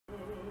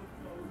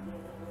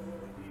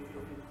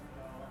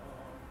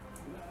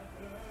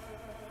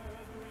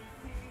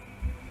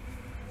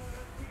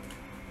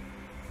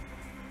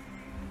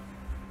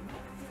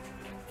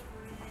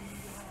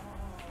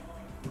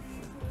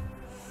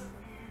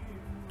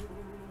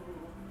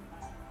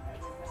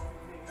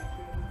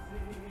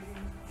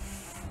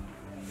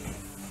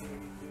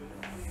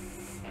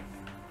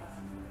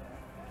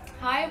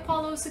Hi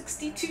Apollo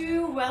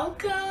 62,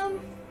 welcome.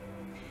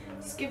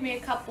 Just give me a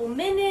couple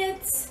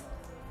minutes.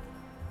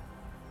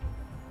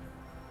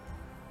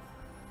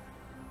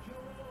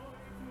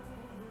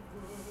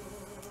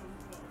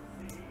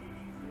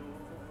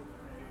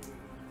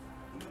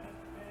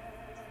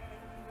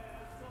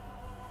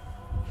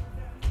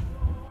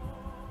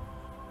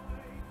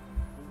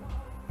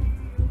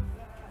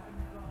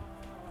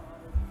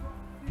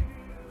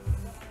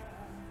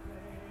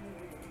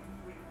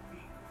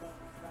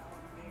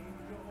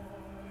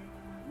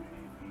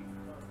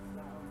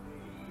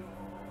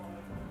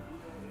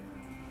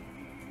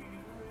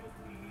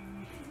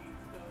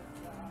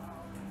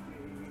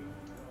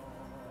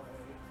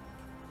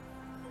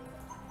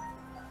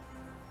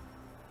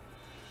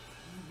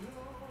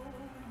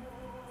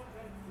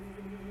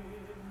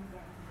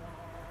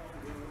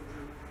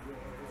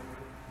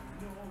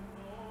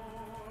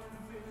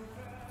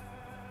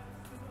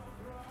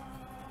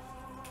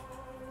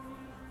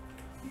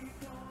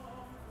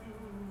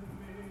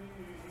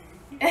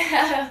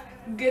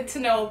 Good to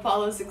know,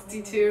 Apollo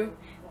 62.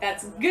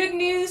 That's good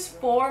news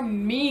for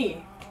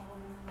me.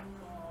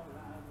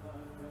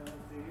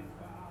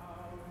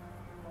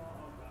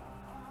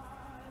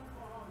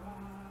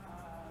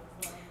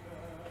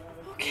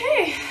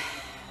 Okay.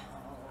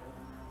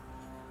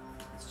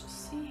 Let's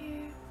just see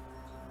here.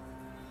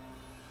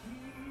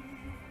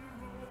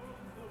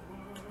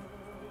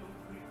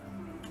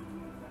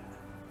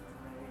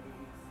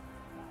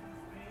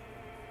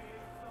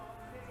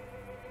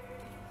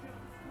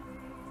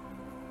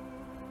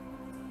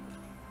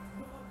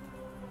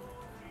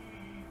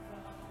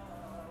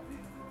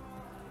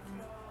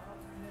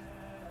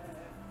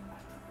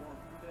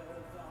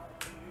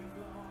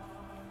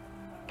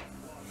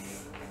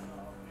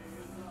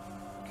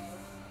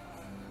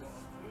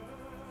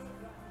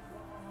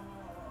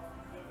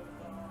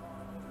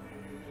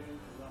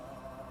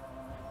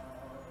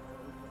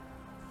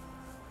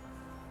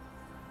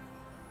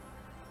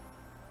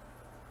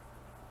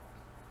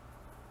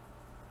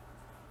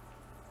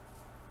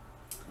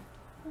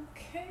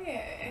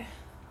 Okay.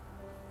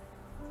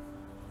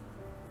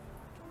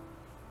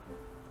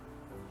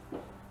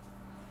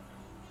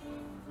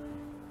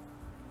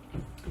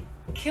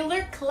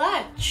 Killer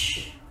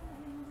clutch.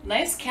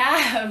 Nice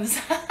calves.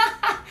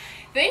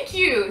 Thank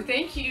you.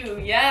 Thank you.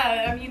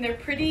 Yeah, I mean they're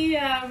pretty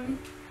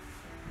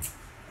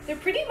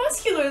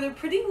muscular. They're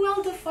pretty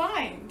well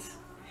defined.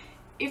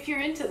 If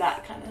you're into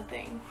that kind of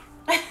thing.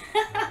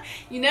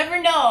 You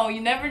never know.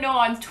 You never know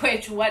on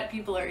Twitch what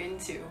people are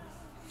into.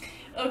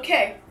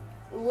 Okay,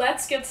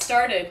 let's get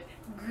started.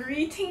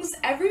 Greetings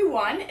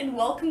everyone and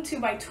welcome to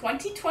my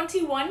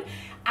 2021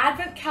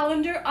 Advent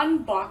Calendar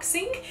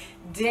unboxing,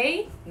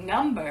 day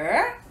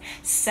number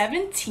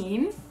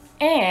 17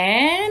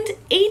 and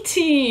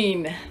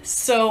 18.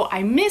 So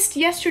I missed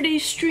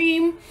yesterday's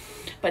stream,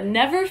 but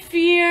never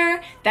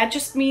fear, that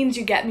just means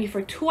you get me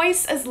for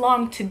twice as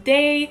long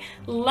today.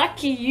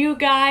 Lucky you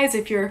guys.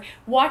 If you're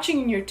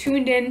watching and you're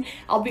tuned in,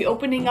 I'll be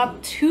opening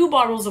up 2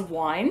 bottles of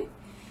wine.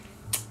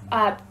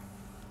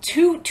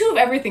 Two of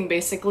everything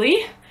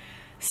basically.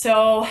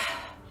 So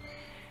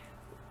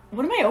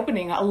what am I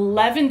opening?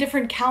 11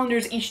 different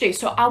calendars each day.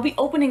 So I'll be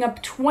opening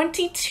up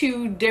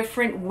 22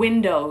 different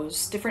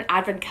windows, different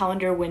Advent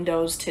calendar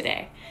windows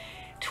today.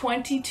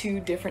 22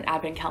 different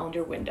Advent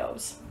calendar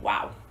windows.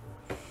 Wow.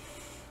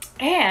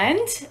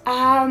 And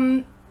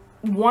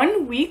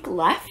 1 week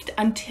left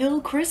until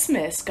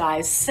Christmas,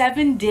 guys.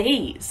 7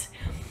 days.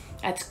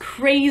 That's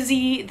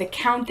crazy. The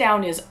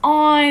countdown is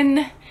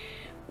on.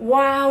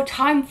 Wow,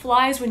 time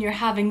flies when you're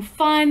having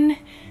fun.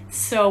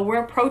 So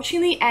we're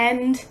approaching the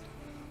end.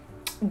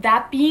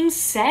 That being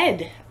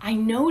said, I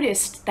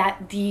noticed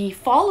that the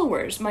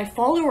followers, my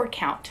follower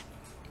count,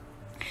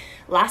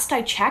 last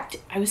I checked,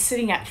 I was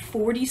sitting at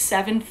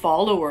 47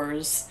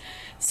 followers.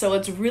 So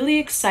it's really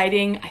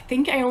exciting. I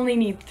think I only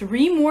need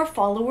 3 more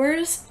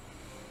followers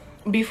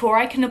before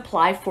I can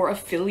apply for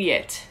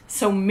affiliate.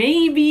 So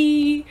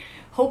maybe,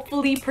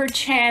 hopefully,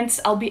 perchance,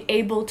 I'll be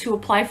able to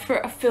apply for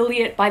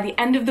affiliate by the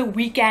end of the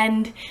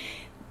weekend.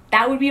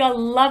 That would be a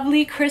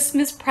lovely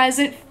Christmas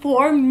present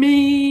for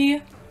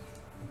me.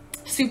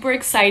 Super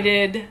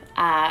excited.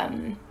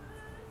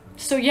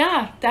 So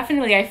yeah,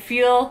 definitely. I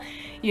feel,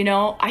 you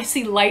know, I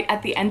see light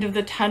at the end of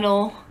the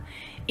tunnel.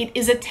 It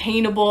is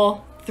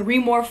attainable. 3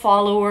 more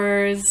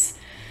followers.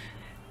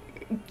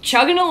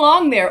 Chugging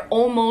along there,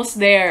 almost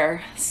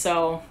there.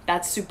 So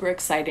that's super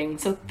exciting.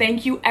 So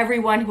thank you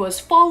everyone who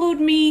has followed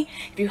me.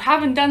 If you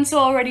haven't done so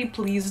already,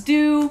 please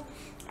do.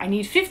 I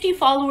need 50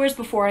 followers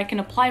before I can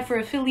apply for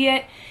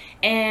affiliate,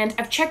 and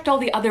I've checked all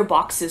the other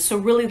boxes. So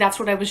really that's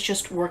what I was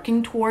just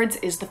working towards,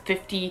 is the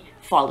 50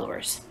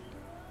 followers.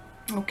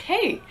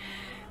 Okay,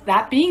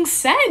 that being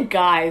said,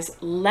 guys,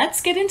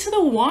 let's get into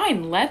the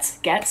wine. Let's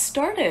get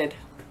started.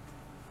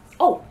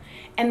 Oh,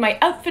 and my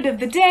outfit of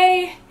the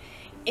day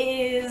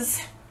is,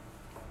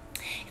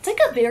 it's like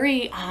a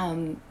very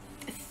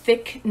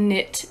thick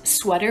knit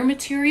sweater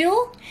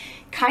material.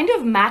 Kind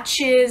of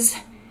matches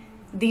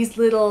these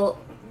little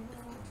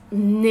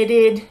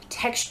knitted,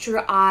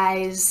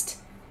 texturized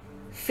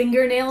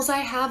fingernails I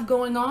have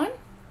going on.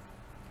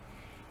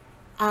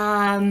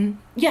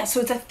 Yeah,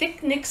 so it's a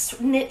thick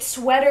knit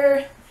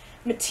sweater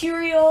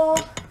material,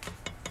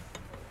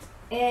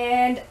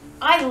 and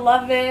I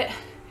love it.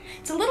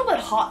 It's a little bit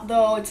hot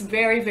though. It's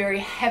very, very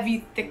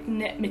heavy, thick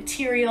knit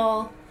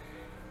material.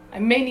 I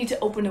may need to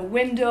open a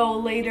window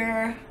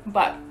later,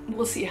 but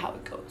we'll see how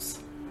it goes.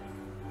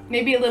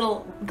 Maybe a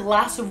little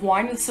glass of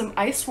wine with some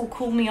ice will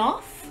cool me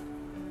off.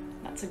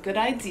 That's a good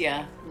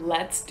idea.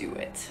 Let's do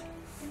it.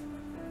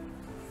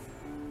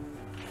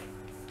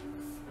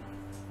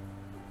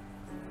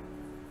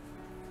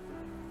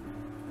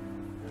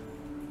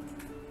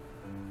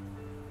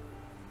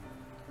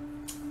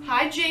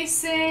 Hi,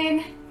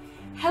 Jason.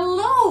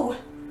 Hello,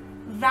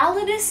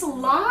 Validus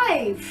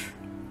Live.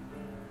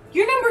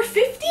 You're number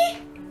 50?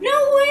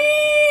 No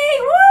way!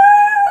 Woo!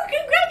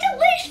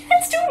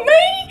 Congratulations to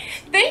me!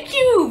 Thank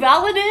you,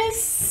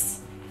 Validus.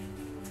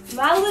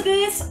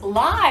 Validus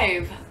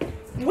Live.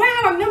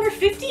 Wow, I'm number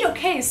 50?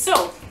 Okay,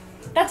 so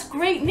that's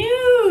great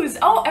news.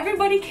 Oh,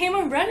 everybody came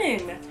a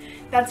running.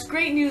 That's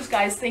great news,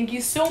 guys. Thank you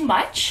so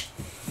much.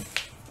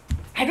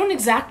 I don't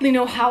exactly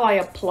know how I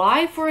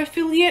apply for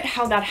affiliate,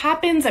 how that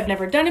happens. I've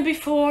never done it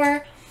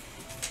before.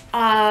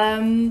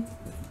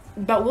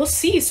 But we'll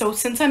see. So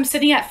since I'm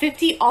sitting at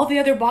 50, all the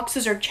other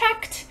boxes are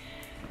checked.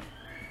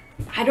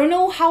 I don't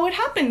know how it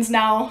happens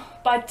now,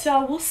 but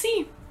we'll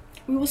see.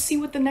 We will see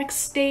what the next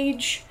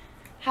stage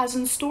has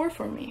in store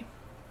for me.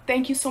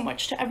 Thank you so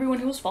much to everyone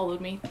who has followed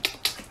me.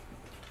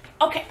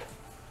 Okay.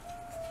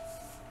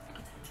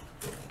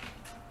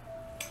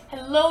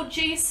 Hello,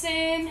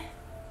 Jason.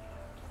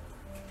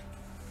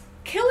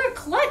 Killer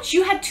Clutch,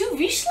 you had 2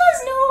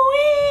 Vizslas? No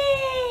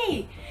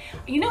way!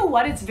 You know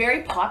what? It's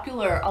very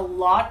popular.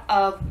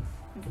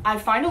 I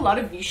find a lot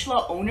of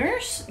Vizsla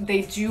owners,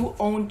 they do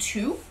own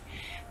 2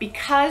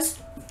 because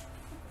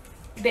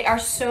they are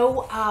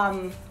so,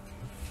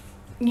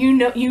 you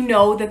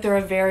know that they're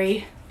a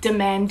very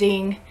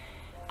demanding,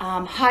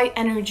 high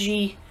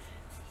energy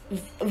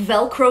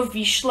Velcro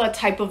Vizsla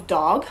type of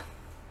dog.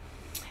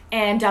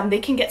 And they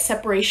can get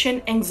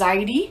separation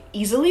anxiety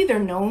easily. They're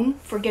known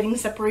for getting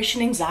separation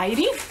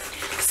anxiety.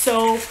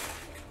 So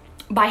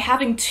by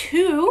having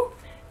 2,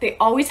 they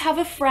always have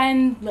a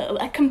friend,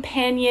 a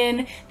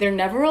companion. They're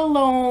never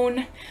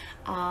alone.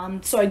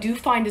 So I do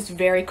find it's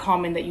very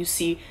common that you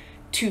see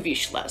 2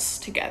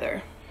 Vizslas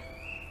together.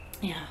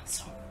 Yeah,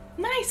 so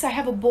nice. I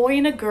have a boy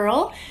and a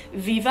girl,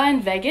 Viva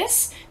and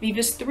Vegas.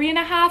 Viva's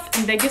 3.5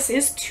 and Vegas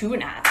is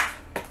 2.5.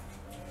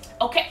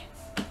 Okay.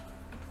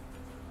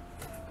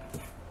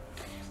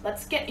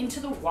 Let's get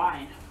into the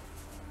wine.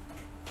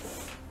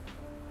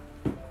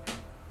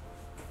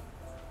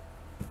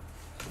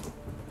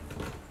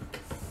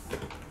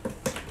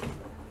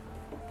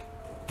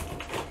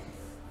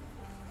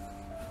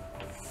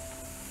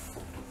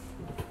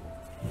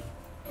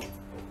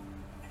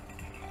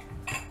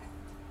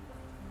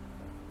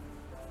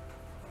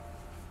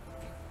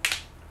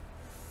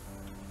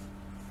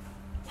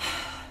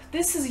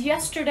 This is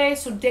yesterday,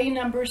 so day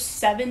number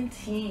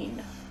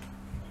 17.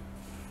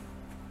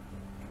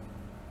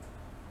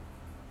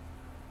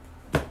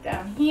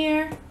 Down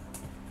here.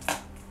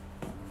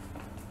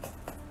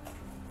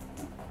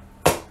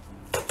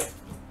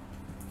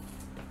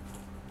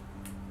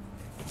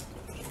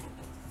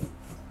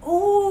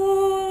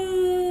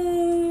 Ooh,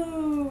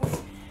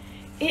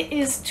 it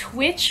is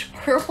Twitch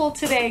purple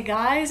today,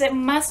 guys. It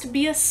must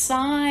be a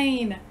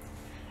sign.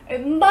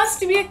 It must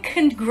be a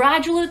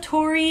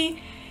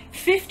congratulatory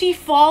 50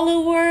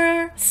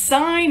 follower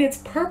sign. It's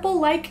purple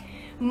like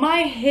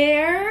my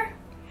hair.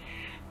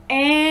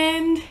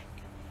 And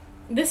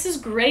this is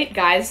great,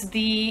 guys.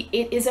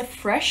 It is a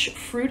fresh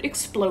fruit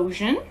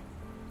explosion.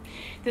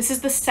 This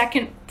is the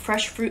second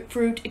fresh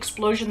fruit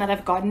explosion that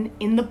I've gotten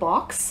in the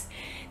box.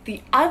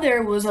 The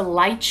other was a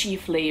lychee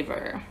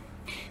flavor.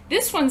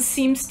 This one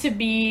seems to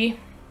be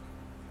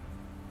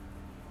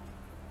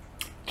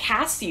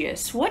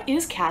Cassius. What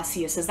is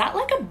Cassius? Is that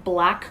like a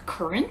black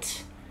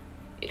currant?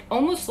 It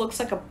almost looks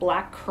like a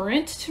black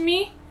currant to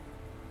me.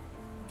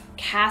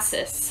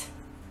 Cassius.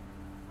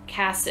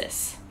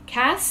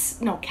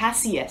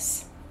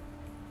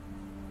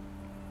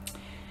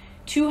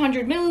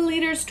 200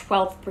 milliliters,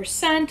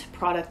 12%,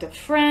 product of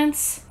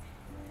France.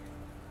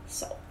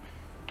 So,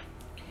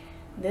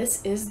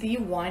 this is the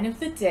wine of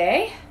the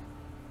day.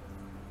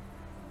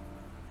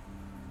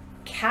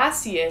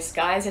 Cassius,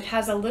 guys, it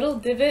has a little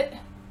divot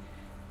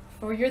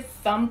for your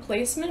thumb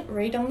placement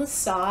right on the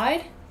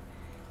side.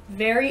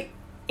 Very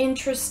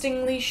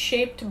interestingly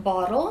shaped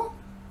bottle.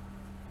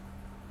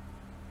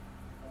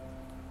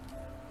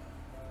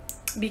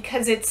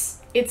 Because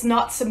it's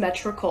not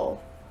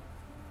symmetrical.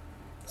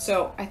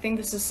 So I think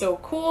this is so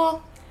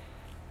cool.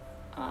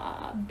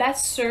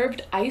 Best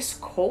served ice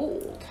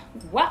cold.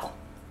 Well,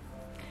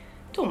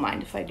 don't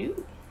mind if I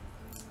do,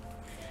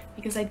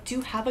 because I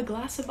do have a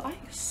glass of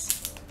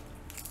ice.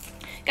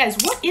 Guys,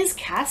 what is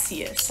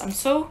Cassius? I'm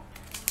so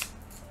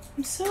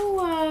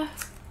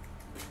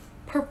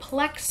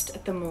perplexed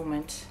at the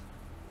moment.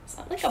 Is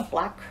that like a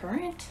black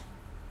currant?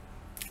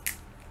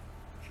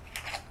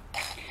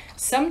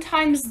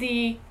 Sometimes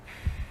the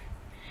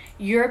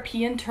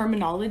European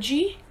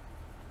terminology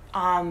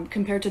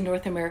compared to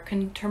North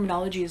American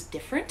terminology is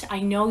different. I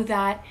know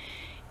that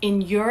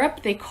in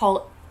Europe they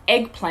call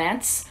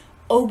eggplants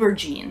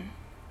aubergine,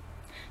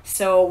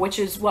 so which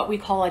is what we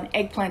call an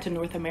eggplant in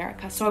North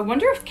America. So I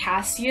wonder if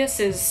cassis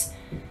is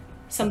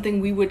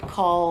something we would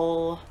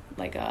call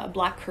like a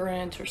black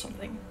currant or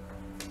something.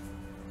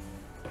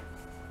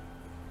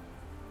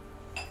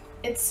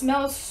 It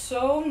smells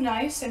so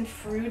nice and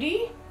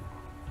fruity.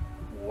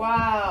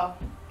 Wow.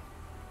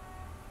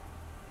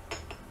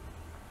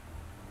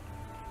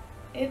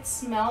 It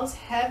smells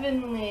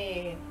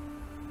heavenly.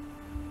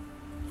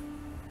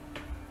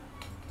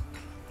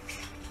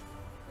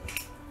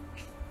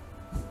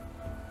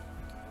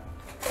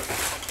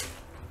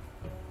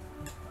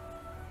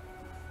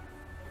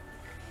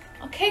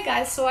 Okay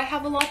guys, so I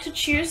have a lot to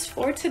cheers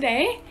for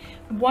today.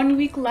 1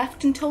 week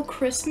left until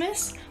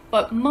Christmas,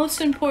 but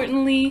most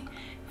importantly,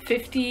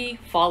 50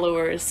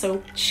 followers.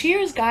 So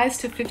cheers guys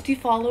to 50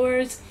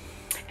 followers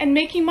and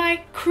making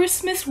my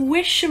Christmas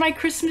wish and my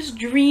Christmas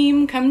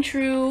dream come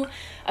true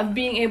of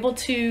being able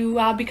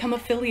to become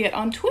affiliate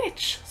on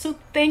Twitch. So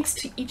thanks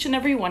to each and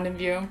every one of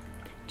you.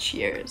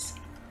 Cheers.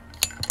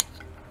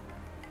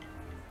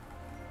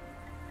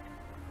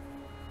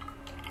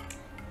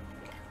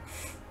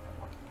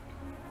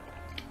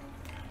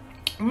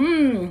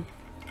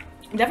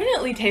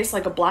 Definitely tastes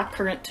like a black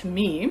currant to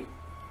me.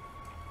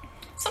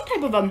 Some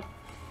type of a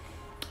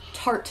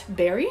tart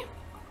berry.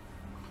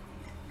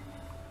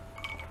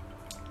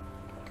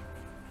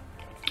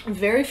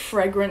 Very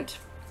fragrant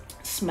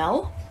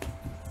smell.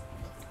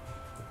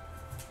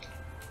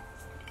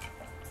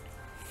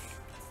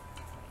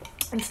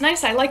 It's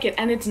nice, I like it,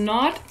 and it's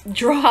not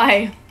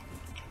dry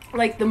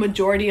like the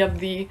majority of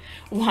the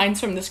wines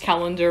from this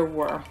calendar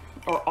were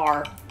or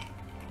are.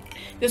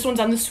 This one's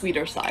on the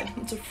sweeter side.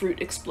 It's a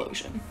fruit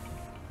explosion.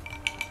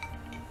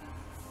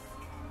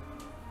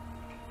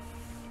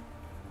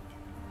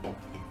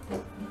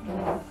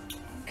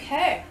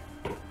 Okay.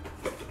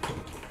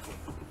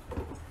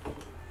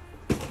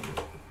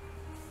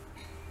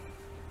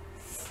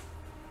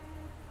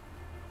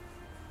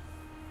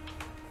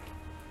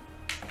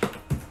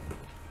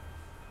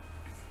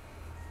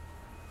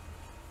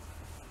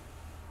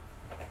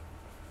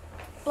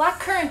 Black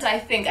currant, I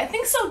think. I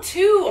think so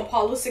too,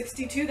 Apollo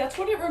 62. That's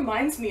what it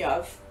reminds me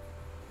of.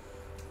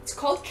 It's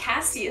called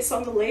cassis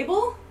on the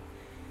label.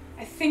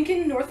 I think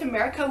in North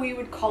America we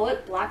would call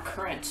it black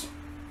currant.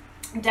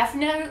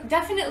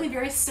 Definitely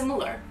very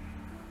similar.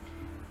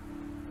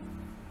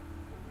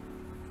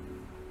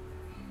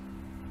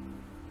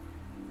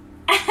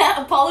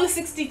 Apollo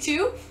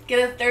 62,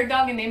 get a third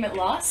dog and name it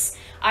Loss.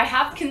 I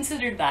have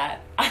considered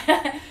that.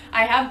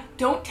 I have.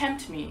 Don't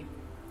tempt me.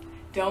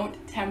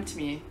 Don't tempt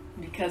me,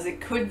 because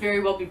it could very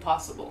well be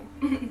possible.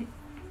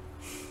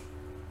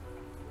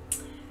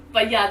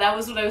 But yeah, that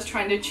was what I was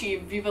trying to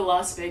achieve. Viva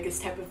Las Vegas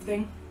type of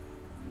thing.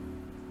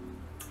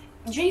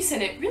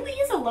 Jason, it really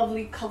is a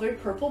lovely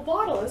colored purple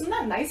bottle. Isn't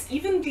that nice?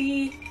 Even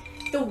the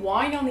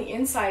wine on the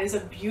inside is a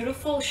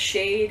beautiful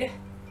shade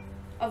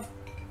of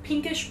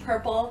pinkish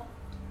purple.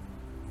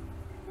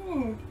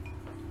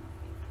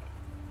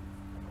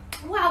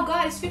 Wow,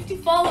 guys, 50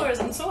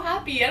 followers. I'm so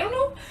happy. I don't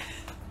know.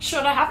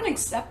 Should I have an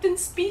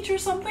acceptance speech or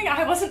something?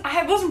 I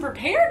wasn't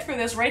prepared for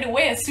this right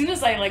away. As soon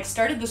as I like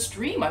started the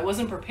stream, I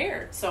wasn't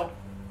prepared. So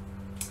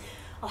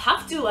I'll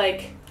have to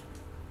like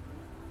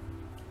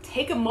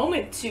take a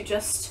moment to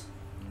just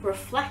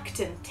reflect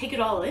and take it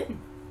all in.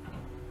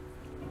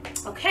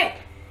 Okay.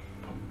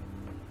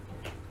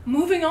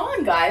 Moving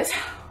on, guys.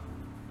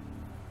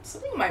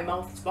 Something in my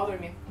mouth is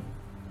bothering me.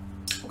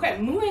 Okay,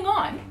 moving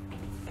on.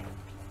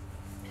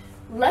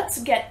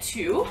 Let's get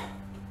to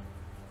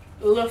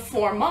le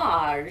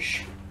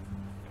fromage.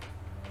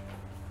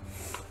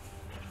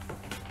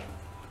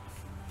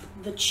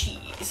 The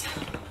cheese.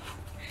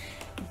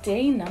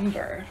 Day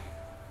number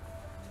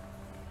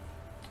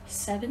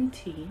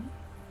 17.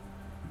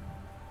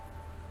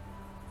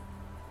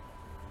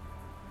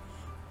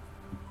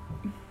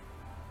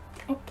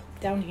 Oh,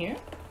 down here.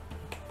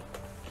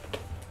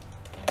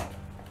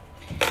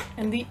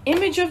 And the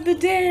image of the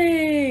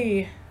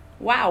day.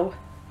 Wow.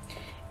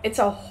 It's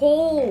a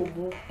whole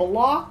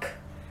block,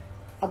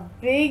 a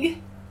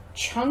big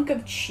chunk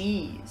of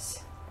cheese.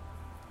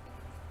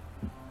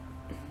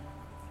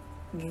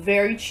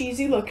 Very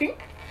cheesy looking.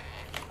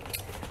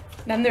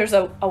 Then there's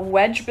a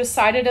wedge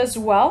beside it as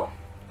well.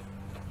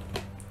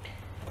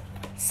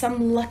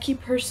 Some lucky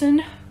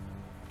person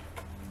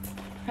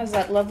has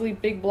that lovely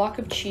big block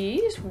of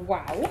cheese.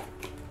 Wow.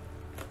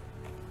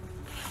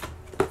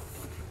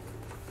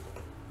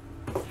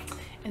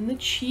 And the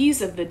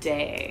cheese of the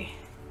day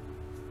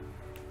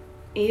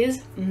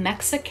is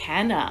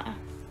Mexicana.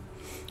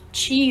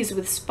 Cheese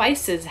with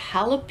spices,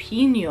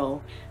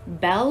 jalapeno,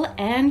 bell,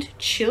 and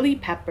chili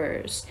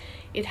peppers.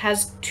 It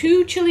has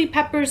 2 chili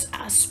peppers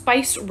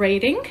spice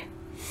rating.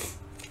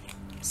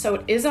 So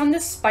it is on the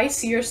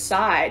spicier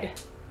side,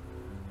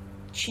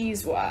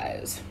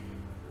 cheese-wise.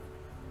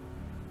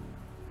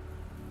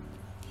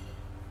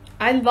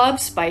 I love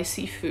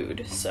spicy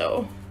food,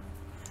 so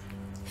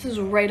this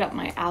is right up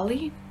my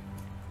alley.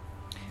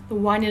 The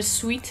wine is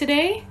sweet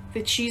today.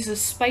 The cheese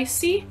is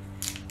spicy.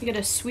 You get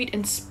a sweet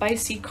and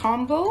spicy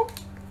combo.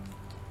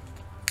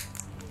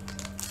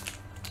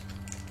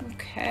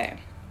 Okay.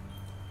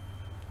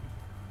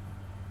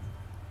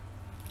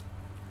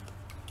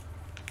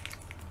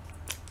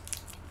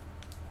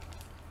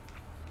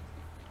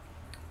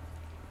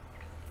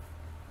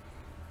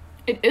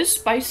 It is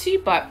spicy,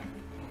 but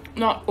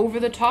not over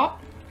the top.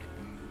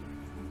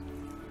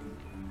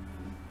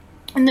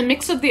 And the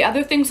mix of the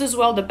other things as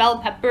well, the bell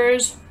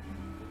peppers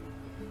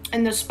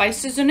and the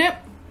spices in it,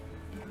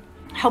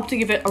 help to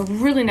give it a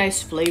really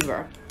nice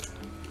flavor.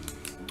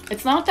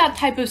 It's not that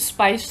type of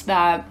spice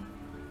that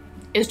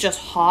is just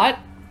hot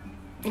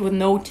with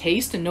no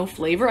taste and no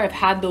flavor. I've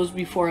had those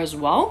before as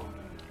well.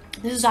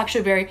 This is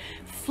actually a very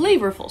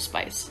flavorful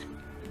spice.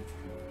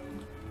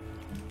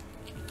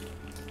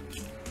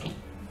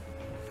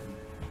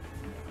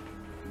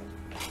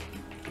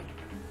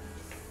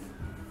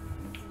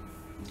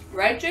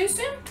 Right,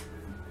 Jason?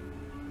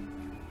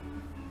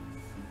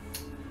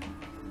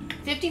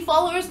 50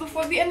 followers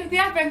before the end of the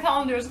advent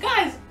calendars.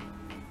 Guys,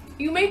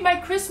 you made my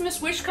Christmas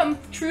wish come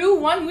true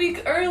 1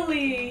 week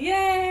early.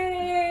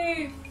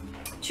 Yay!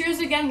 Cheers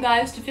again,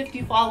 guys, to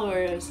 50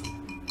 followers.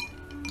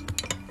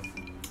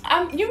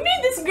 You made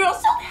this girl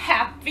so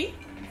happy.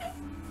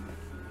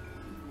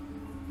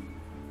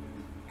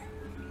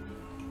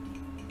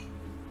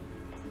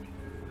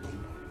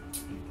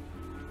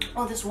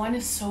 Oh, this wine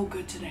is so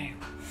good today.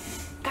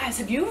 Guys,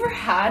 have you ever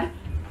had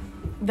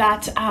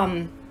that,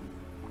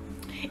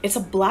 it's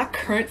a black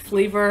currant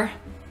flavor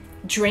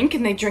drink,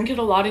 and they drink it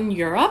a lot in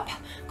Europe,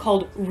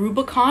 called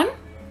Rubicon?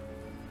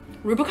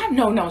 Rubicon?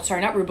 No,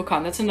 sorry, not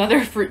Rubicon. That's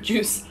another fruit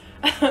juice.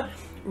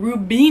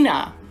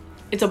 Rubina.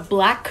 It's a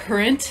black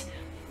currant.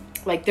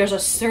 Like, there's a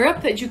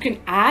syrup that you can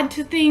add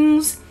to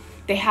things.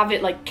 They have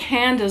it like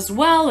canned as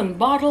well and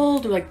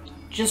bottled, like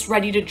just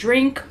ready to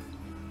drink.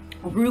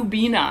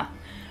 Rubina.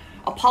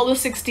 Apollo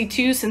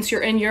 62, since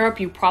you're in Europe,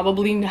 you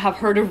probably have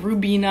heard of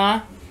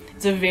Rubina.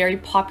 It's a very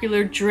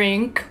popular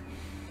drink.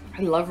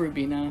 I love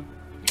Rubina.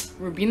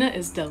 Rubina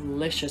is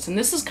delicious, and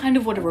this is kind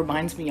of what it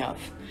reminds me of.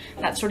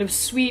 That sort of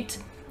sweet,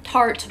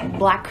 tart,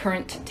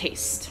 blackcurrant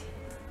taste.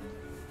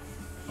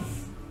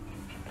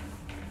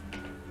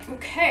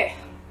 Okay,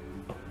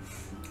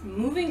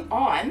 moving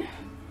on.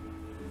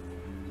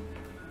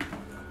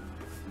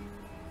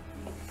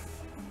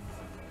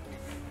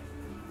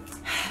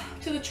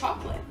 To the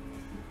chocolate.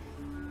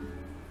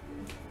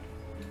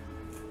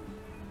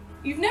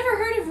 You've never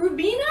heard of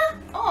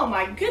Rubina? Oh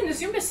my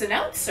goodness, you're missing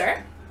out,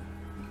 sir.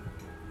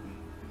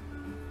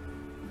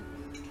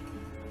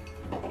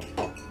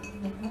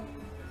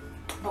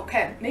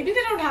 Okay, maybe they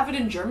don't have it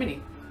in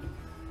Germany.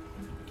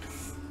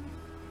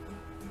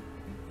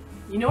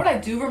 You know what I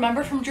do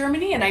remember from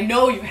Germany? And I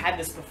know you've had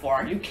this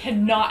before. You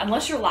cannot,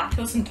 unless you're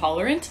lactose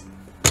intolerant.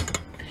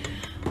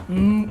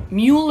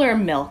 Mueller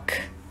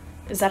milk.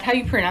 Is that how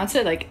you pronounce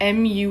it? Like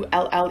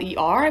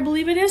M-U-L-L-E-R, I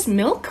believe it is.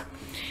 Milk.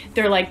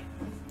 They're like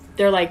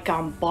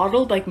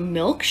bottled like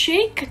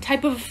milkshake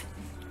type of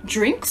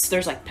drinks.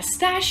 There's like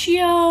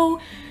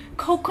pistachio,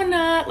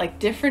 coconut, like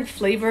different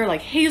flavor,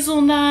 like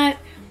hazelnut,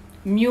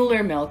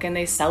 Mueller milk, and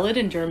they sell it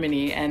in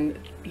Germany. And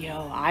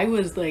yo, I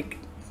was like,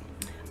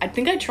 I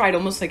think I tried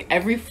almost like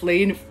every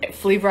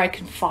flavor I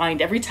could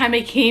find. Every time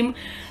I came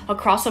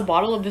across a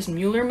bottle of this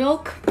Mueller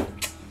milk,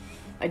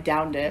 I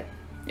downed it.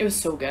 It was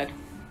so good.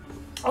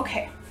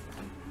 Okay.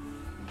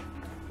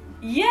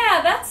 Yeah,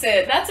 that's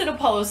it. That's it,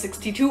 Apollo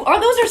 62. Oh,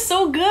 those are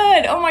so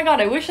good. Oh my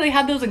god, I wish they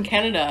had those in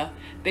Canada.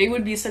 They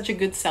would be such a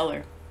good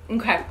seller.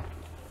 Okay.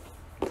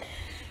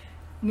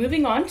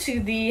 Moving on to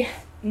the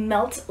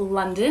Melt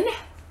London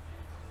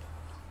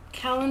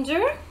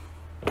calendar.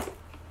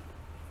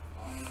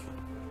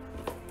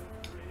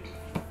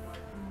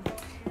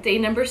 Day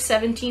number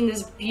 17,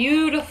 this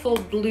beautiful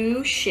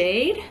blue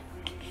shade.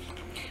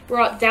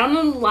 We're down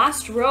on the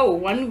last row,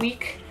 1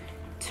 week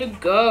to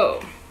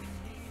go.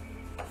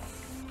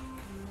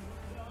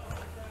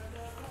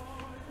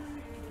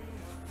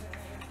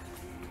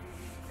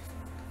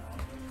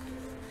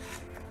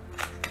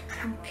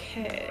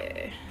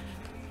 Okay.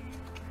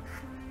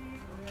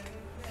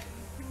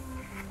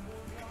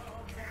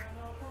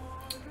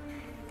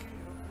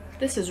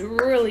 This is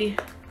really,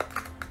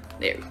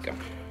 there we go.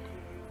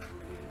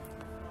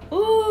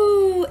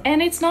 Ooh,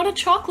 and it's not a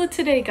chocolate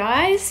today,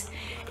 guys.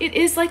 It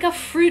is like a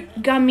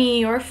fruit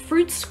gummy or a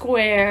fruit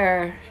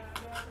square.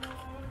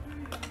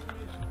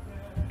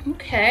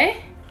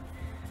 Okay.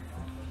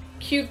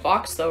 Cute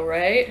box though,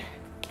 right?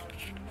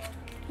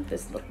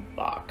 This little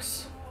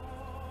box.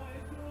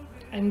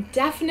 I'm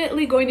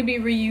definitely going to be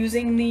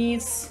reusing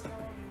these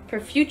for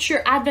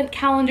future advent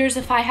calendars.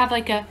 If I have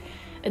like a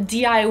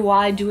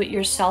DIY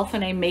do-it-yourself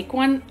and I make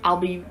one, I'll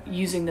be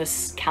using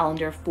this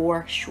calendar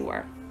for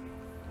sure.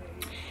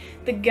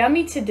 The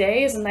gummy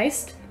today is a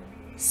nice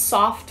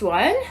soft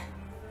one.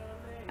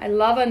 I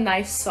love a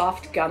nice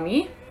soft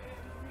gummy.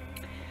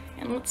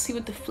 And let's see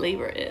what the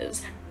flavor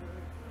is.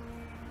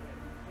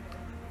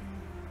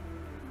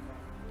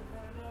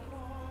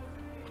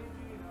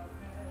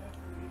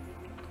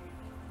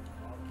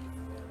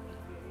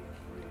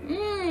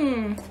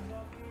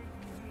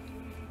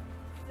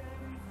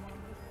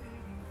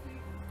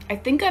 I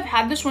think I've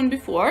had this one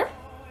before.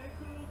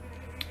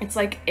 It's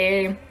like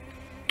a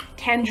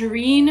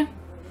tangerine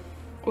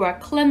or a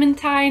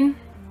clementine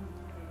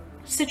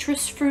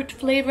citrus fruit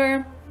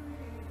flavor.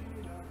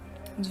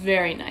 It's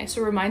very nice.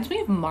 It reminds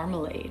me of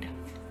marmalade.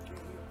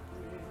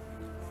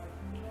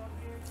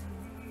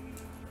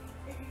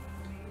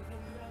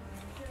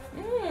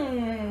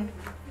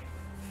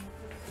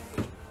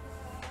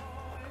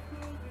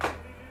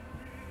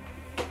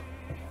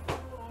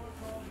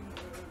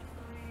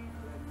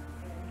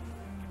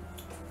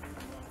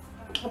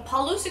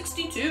 Apollo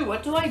 62,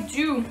 what do I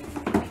do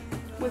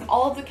with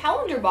all of the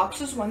calendar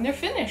boxes when they're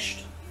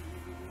finished?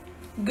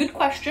 Good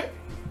question.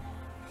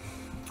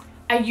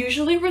 I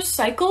usually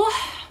recycle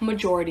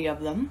majority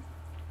of them.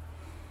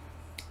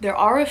 There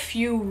are a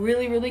few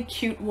really, really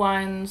cute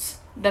ones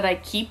that I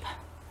keep,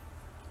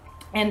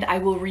 and I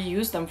will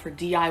reuse them for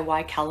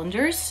DIY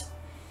calendars.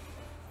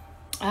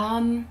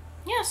 Yeah,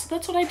 so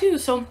that's what I do.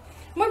 So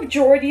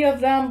majority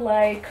of them,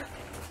 like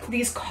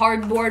these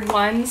cardboard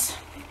ones,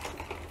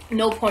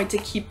 no point to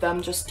keep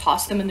them, just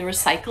toss them in the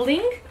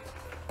recycling.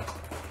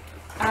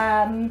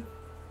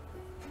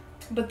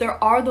 But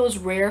there are those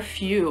rare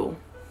few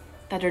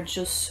that are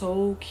just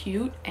so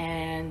cute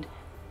and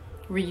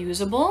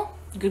reusable,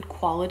 good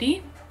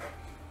quality.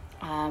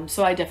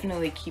 So I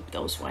definitely keep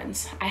those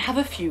ones. I have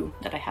a few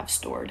that I have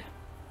stored.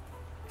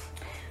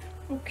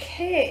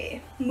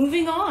 Okay,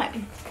 moving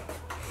on.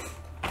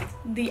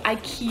 The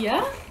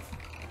IKEA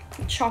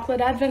chocolate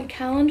advent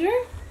calendar,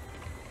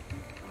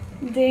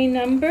 day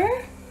number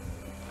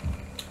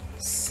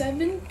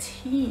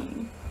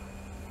 17.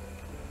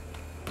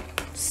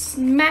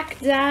 Smack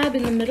dab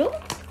in the middle.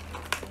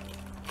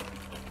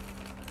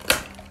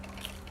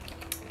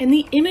 And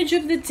the image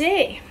of the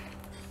day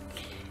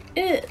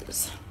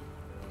is,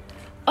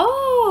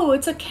 oh,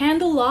 it's a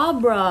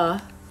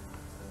candelabra.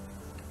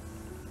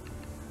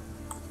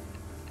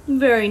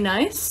 Very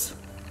nice.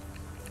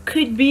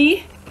 Could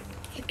be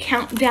a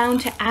countdown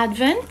to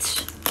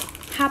Advent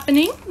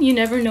happening. You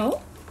never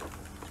know.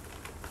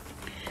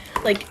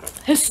 Like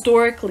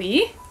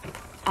historically,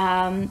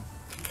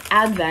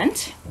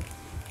 Advent,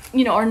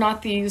 you know, are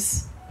not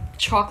these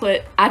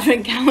chocolate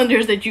Advent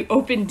calendars that you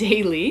open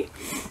daily.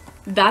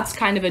 That's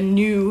kind of a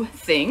new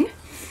thing.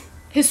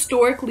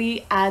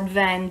 Historically,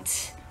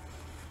 Advent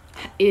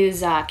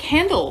is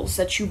candles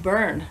that you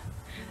burn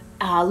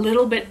a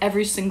little bit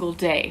every single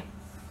day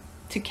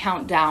to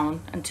count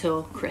down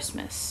until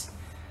Christmas.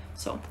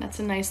 So that's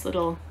a nice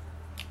little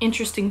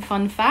interesting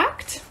fun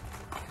fact.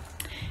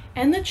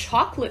 And the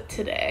chocolate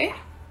today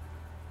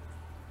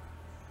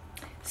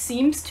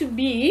seems to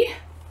be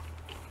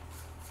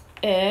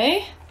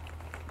a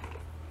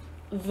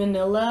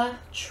vanilla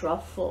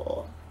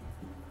truffle.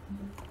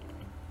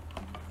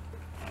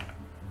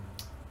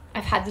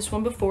 I've had this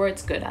one before,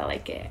 it's good, I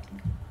like it.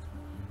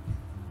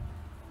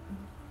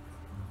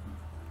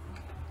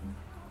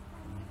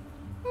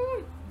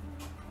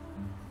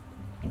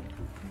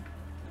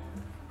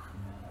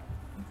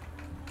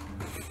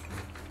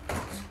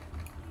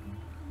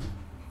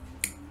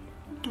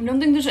 I don't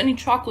think there's any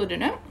chocolate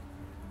in it.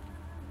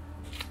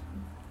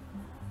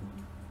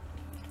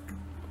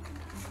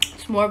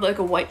 It's more of like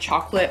a white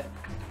chocolate,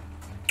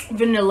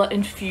 vanilla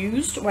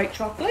infused white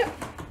chocolate.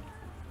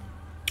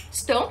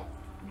 Still,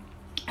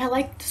 I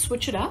like to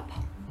switch it up.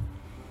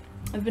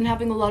 I've been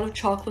having a lot of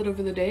chocolate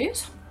over the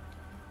days.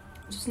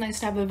 It's just nice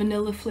to have a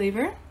vanilla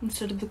flavor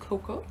instead of the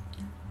cocoa.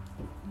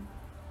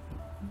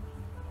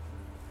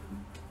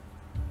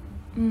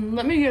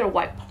 Let me get a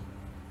wipe.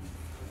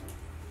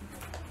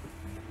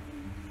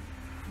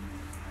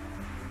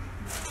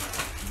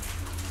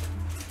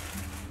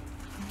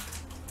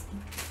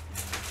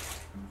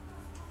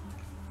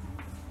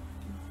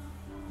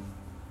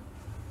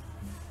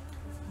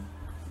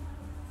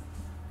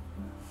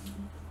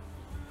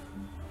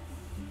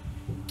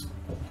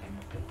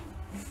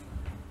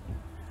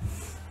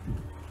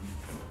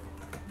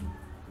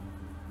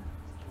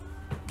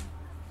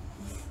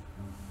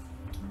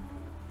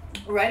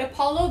 Right,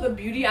 Apollo, the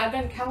Beauty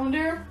Advent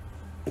Calendar,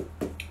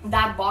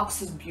 that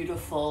box is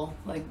beautiful.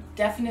 Like,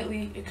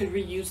 definitely it could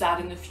reuse that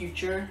in the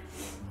future.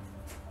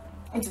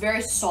 It's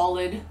very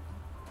solid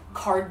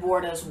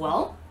cardboard as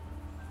well.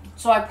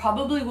 So I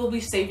probably will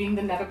be saving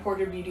the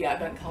Net-a-Porter Beauty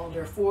Advent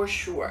Calendar for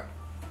sure.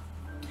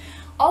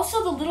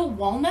 Also, the little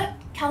walnut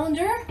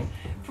calendar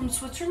from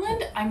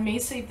Switzerland, I may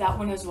save that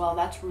one as well.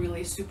 That's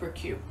really super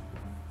cute.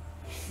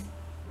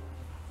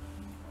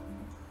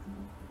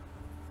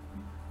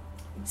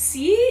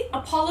 See,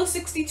 Apollo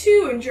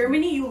 62 in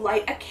Germany, you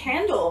light a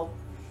candle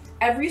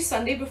every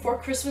Sunday before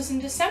Christmas in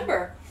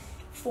December.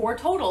 4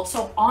 total.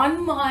 So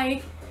on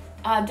my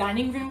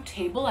dining room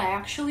table, I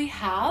actually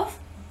have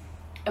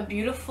a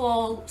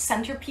beautiful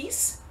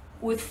centerpiece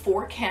with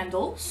 4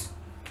 candles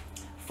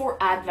for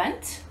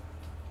Advent.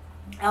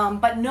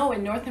 But no,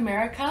 in North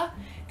America,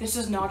 this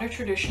is not a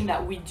tradition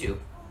that we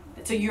do.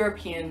 It's a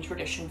European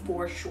tradition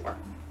for sure.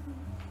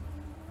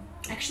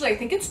 Actually, I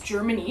think it's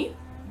Germany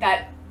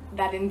that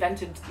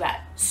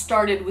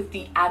started with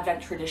the Advent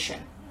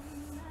tradition.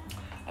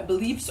 I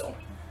believe so.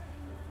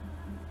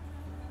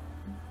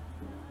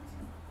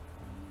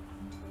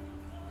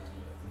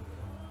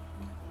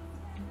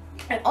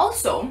 And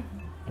also,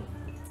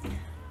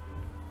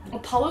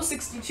 Apollo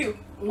 62.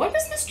 What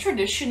is this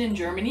tradition in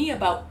Germany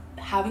about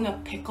having a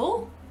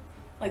pickle,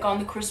 like on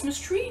the Christmas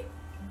tree?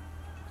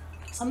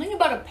 Something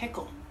about a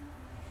pickle.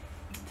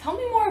 Tell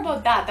me more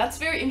about that. That's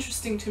very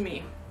interesting to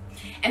me.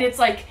 And it's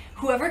like,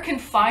 whoever can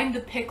find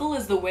the pickle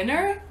is the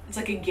winner. It's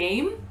like a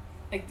game.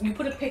 Like, you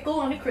put a pickle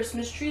on a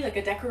Christmas tree, like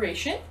a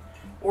decoration,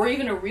 or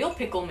even a real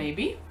pickle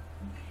maybe.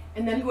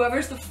 And then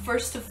whoever's the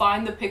first to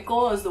find the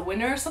pickle is the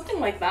winner, something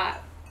like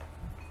that.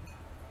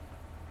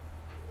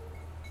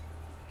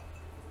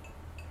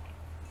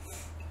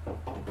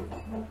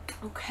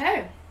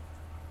 Okay.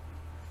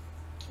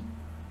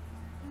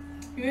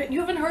 You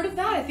haven't heard of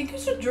that? I think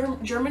it's a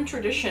German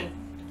tradition.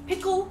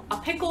 A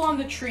pickle on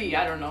the tree.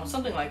 I don't know,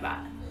 something like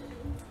that.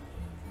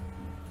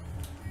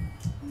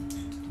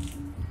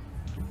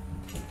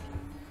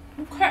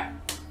 Okay.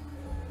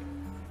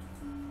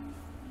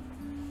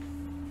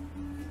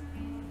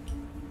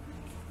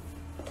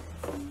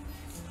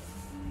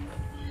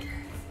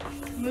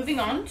 Moving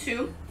on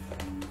to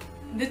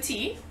the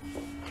tea.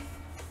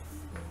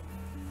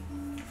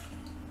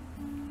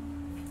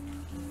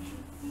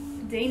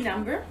 Day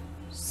number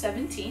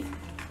 17.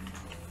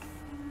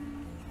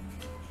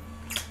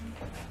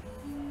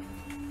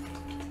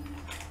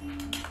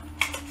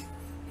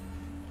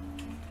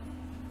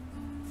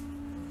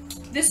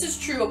 This is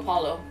true,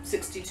 Apollo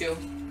 62.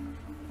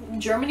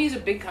 Germany is a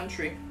big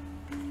country,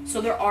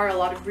 so there are a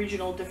lot of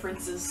regional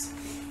differences,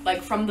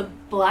 like from the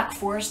Black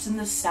Forest in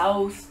the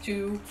south to,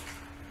 you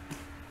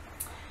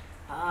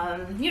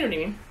know what I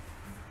mean.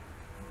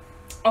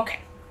 Okay,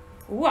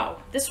 wow,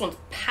 this one's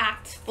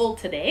packed full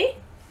today.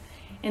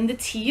 And the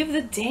tea of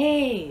the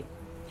day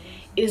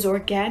is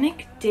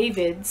Organic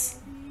David's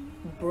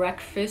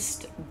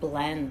Breakfast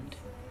Blend.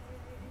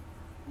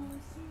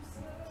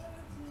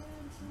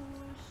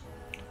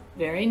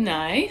 Very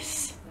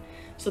nice.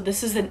 So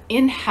this is an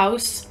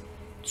in-house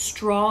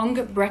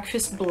strong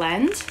breakfast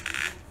blend.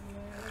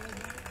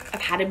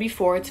 I've had it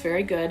before, it's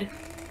very good.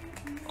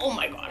 Oh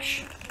my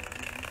gosh.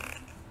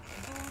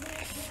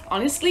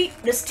 Honestly,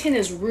 this tin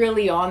is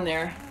really on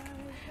there.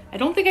 I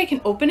don't think I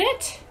can open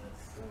it.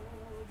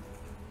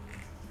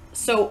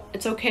 So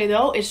it's okay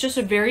though. It's just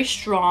a very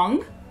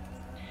strong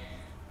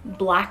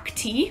black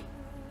tea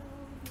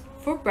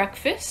for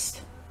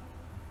breakfast.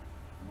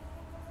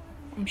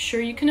 I'm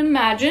sure you can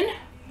imagine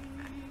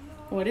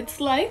what it's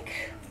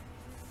like.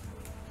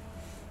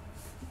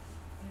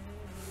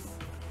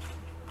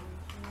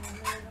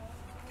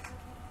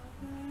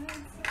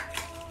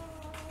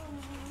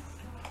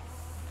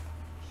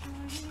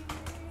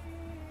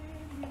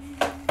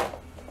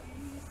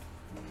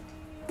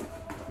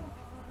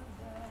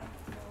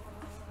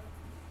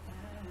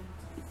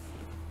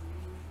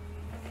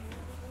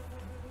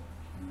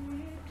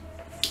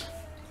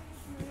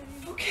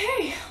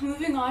 Okay,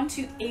 moving on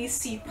to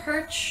AC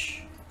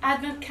Perch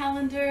Advent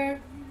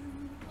Calendar.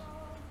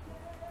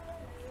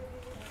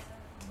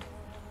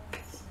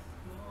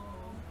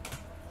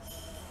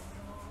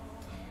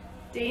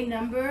 Day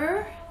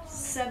number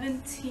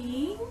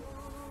 17.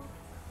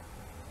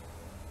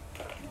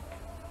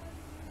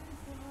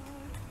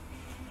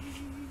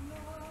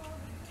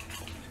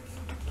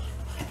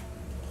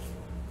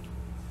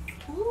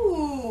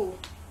 Ooh.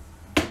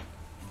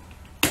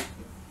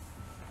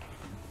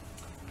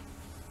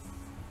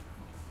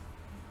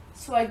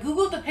 So I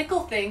googled the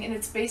pickle thing and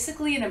it's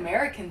basically an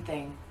American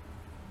thing.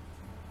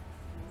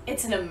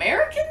 It's an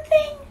American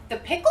thing? The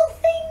pickle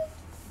thing?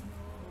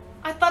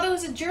 I thought it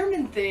was a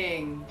German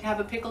thing to have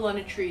a pickle on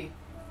a tree.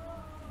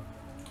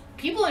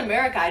 People in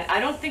America,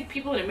 I don't think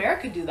people in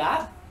America do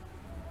that.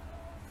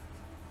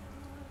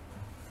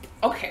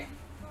 Okay.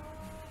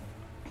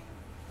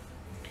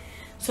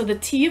 So the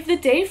tea of the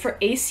day for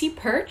AC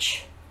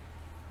Perch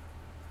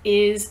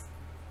is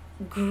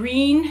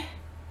green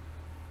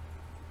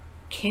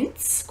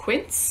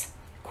quince.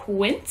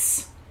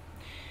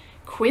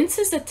 Quince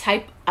is a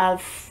type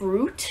of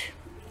fruit.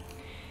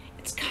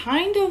 It's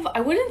kind of,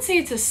 I wouldn't say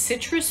it's a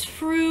citrus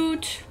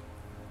fruit.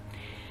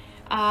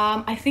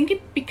 I think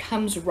it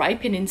becomes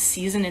ripe and in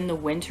season in the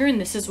winter,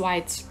 and this is why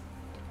it's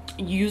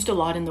used a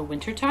lot in the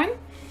winter time.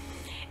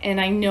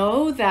 And I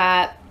know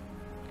that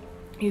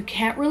you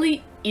can't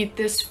really eat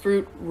this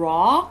fruit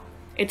raw.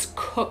 It's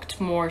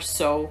cooked more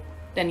so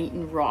than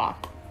eaten raw.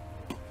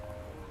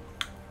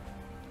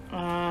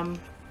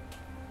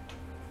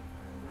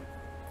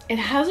 It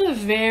has a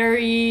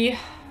very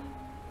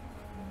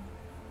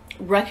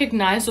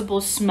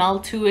recognizable smell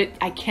to it.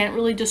 I can't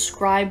really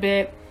describe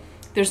it.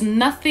 There's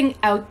nothing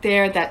out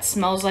there that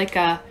smells like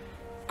a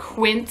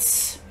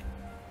quince.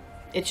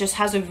 It just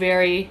has a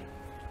very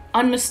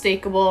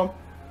unmistakable,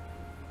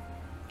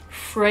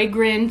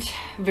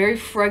 very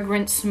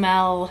fragrant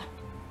smell.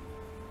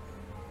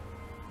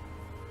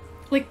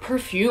 Like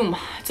perfume.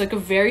 It's like a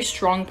very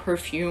strong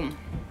perfume.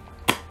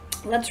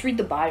 Let's read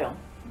the bio.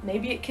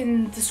 Maybe it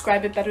can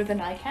describe it better than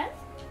I can.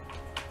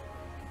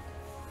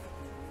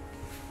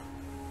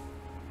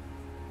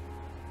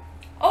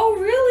 Oh,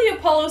 really,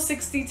 Apollo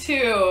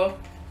 62?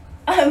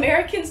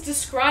 Americans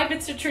describe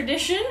it's a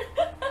tradition?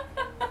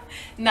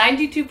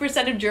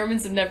 92% of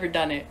Germans have never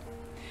done it.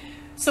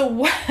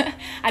 So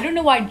I don't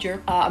know why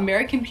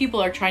American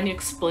people are trying to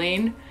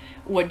explain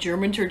what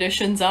German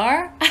traditions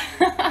are.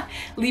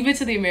 Leave it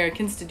to the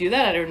Americans to do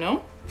that, I don't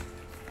know.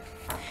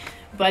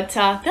 But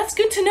that's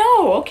good to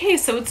know. Okay,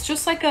 so it's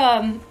just like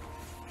a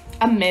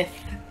myth.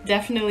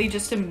 Definitely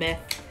just a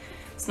myth.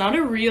 It's not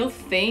a real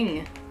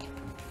thing.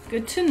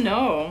 Good to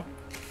know.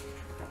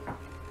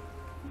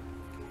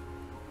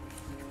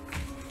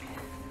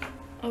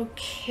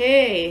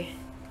 Okay.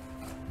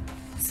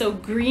 So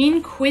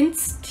green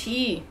quince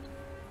tea.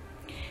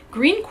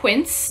 Green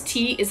quince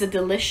tea is a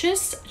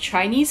delicious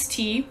Chinese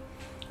tea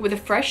with a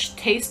fresh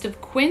taste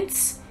of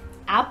quince,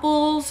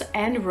 apples,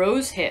 and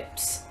rose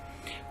hips.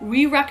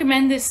 We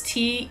recommend this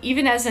tea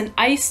even as an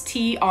iced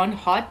tea on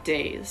hot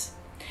days.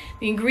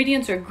 The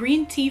ingredients are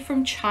green tea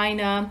from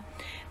China,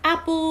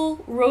 apple,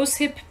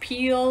 rosehip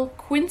peel,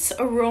 quince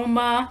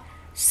aroma,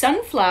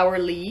 sunflower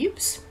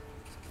leaves,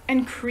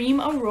 and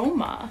cream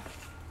aroma.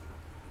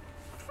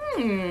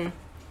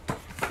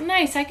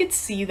 Nice. I could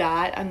see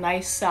that. A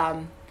nice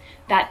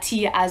that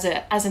tea as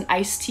an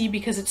iced tea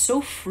because it's so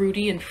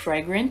fruity and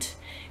fragrant.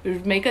 It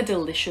would make a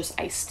delicious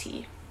iced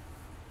tea.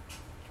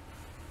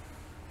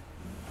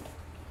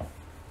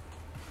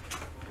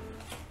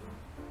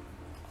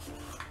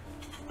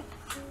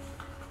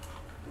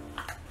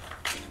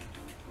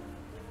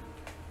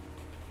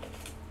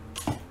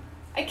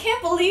 I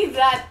can't believe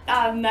that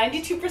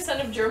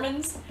 92% of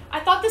Germans, I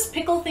thought this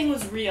pickle thing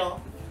was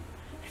real.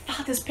 I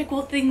thought this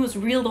pickle thing was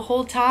real the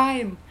whole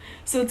time.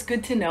 So it's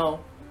good to know.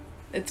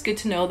 It's good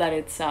to know that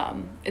it's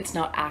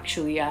not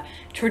actually a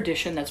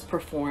tradition that's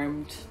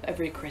performed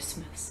every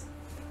Christmas.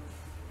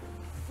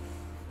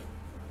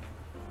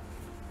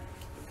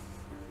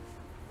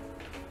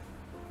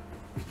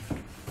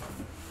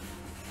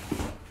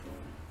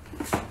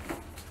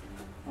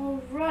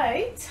 All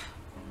right.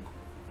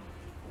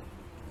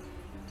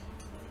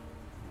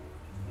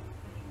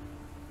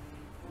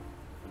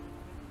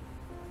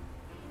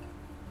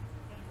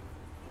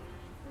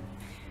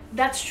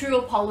 That's true,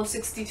 Apollo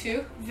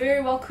 62.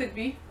 Very well could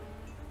be.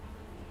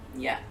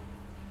 Yeah.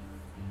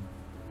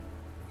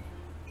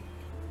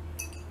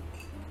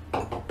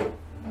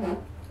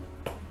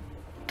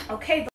 Okay.